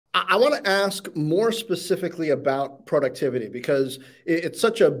I want to ask more specifically about productivity because it's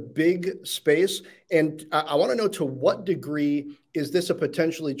such a big space. And I want to know, to what degree is this a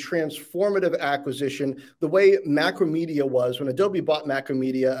potentially transformative acquisition? The way Macromedia was, when Adobe bought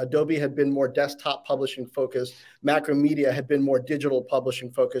Macromedia, Adobe had been more desktop publishing focused. Macromedia had been more digital publishing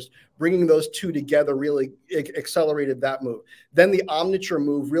focused. Bringing those two together really accelerated that move. Then the Omniture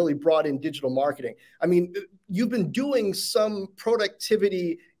move really brought in digital marketing. I mean, you've been doing some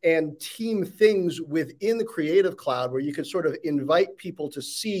productivity and team things within the Creative Cloud where you can sort of invite people to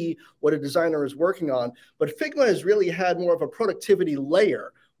see what a designer is working on. But Figma has really had more of a productivity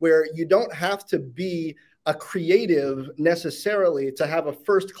layer where you don't have to be a creative necessarily to have a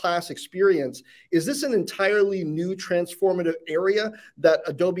first-class experience. Is this an entirely new transformative area that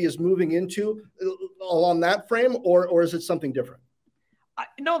Adobe is moving into along that frame, or is it something different?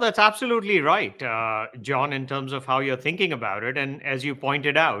 No, that's absolutely right, John, in terms of how you're thinking about it. And as you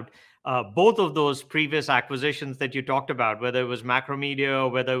pointed out, both of those previous acquisitions that you talked about, whether it was Macromedia or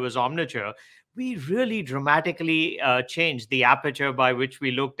whether it was Omniture, we really dramatically changed the aperture by which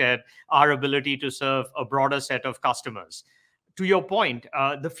we looked at our ability to serve a broader set of customers. To your point,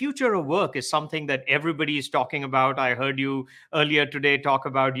 the future of work is something that everybody is talking about. I heard you earlier today talk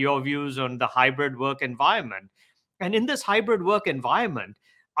about your views on the hybrid work environment. And in this hybrid work environment,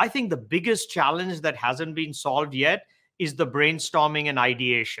 I think the biggest challenge that hasn't been solved yet is the brainstorming and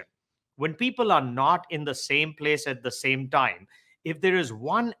ideation. When people are not in the same place at the same time, if there is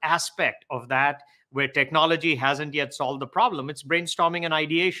one aspect of that where technology hasn't yet solved the problem, it's brainstorming and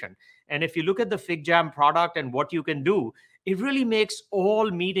ideation. And if you look at the FigJam product and what you can do, it really makes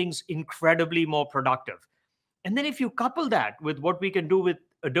all meetings incredibly more productive. And then if you couple that with what we can do with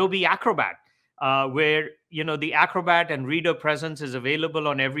Adobe Acrobat, where the Acrobat and Reader presence is available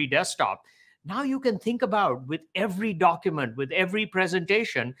on every desktop. Now you can think about, with every document, with every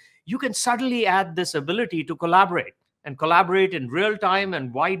presentation, you can suddenly add this ability to collaborate in real time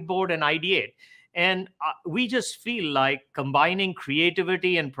and whiteboard and ideate. And we just feel like combining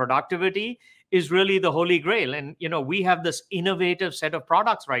creativity and productivity is really the holy grail. And we have this innovative set of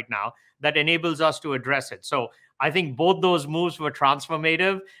products right now that enables us to address it. So I think both those moves were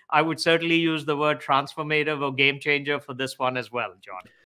transformative. I would certainly use the word transformative or game changer for this one as well, John.